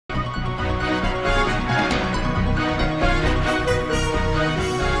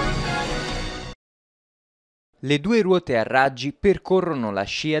Le due ruote a raggi percorrono la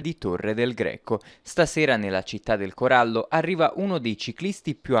scia di Torre del Greco. Stasera nella città del Corallo arriva uno dei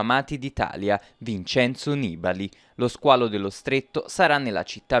ciclisti più amati d'Italia, Vincenzo Nibali. Lo squalo dello Stretto sarà nella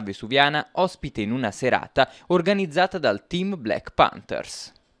città vesuviana ospite in una serata organizzata dal team Black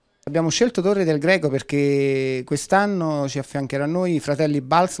Panthers. Abbiamo scelto Torre del Greco perché quest'anno ci affiancherà a noi i fratelli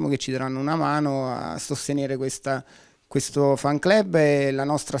Balsamo che ci daranno una mano a sostenere questo fan club e la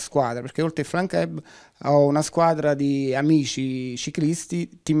nostra squadra, perché oltre al fan club ho una squadra di amici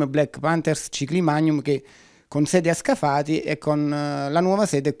ciclisti, Team Black Panthers Ciclimagnum, che con sede a Scafati e con la nuova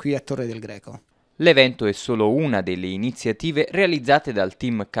sede qui a Torre del Greco. L'evento è solo una delle iniziative realizzate dal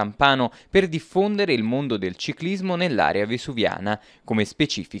team campano per diffondere il mondo del ciclismo nell'area vesuviana, come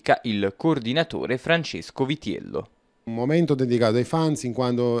specifica il coordinatore Francesco Vitiello. Un momento dedicato ai fans, in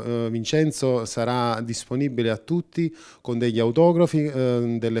quanto Vincenzo sarà disponibile a tutti con degli autografi,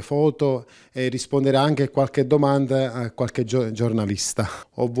 delle foto e risponderà anche a qualche domanda a qualche giornalista.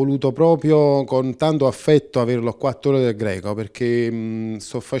 Ho voluto proprio con tanto affetto averlo qua a Torre del Greco perché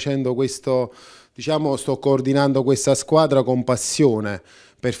sto facendo questo, sto coordinando questa squadra con passione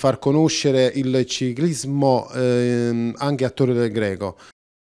per far conoscere il ciclismo anche a Torre del Greco.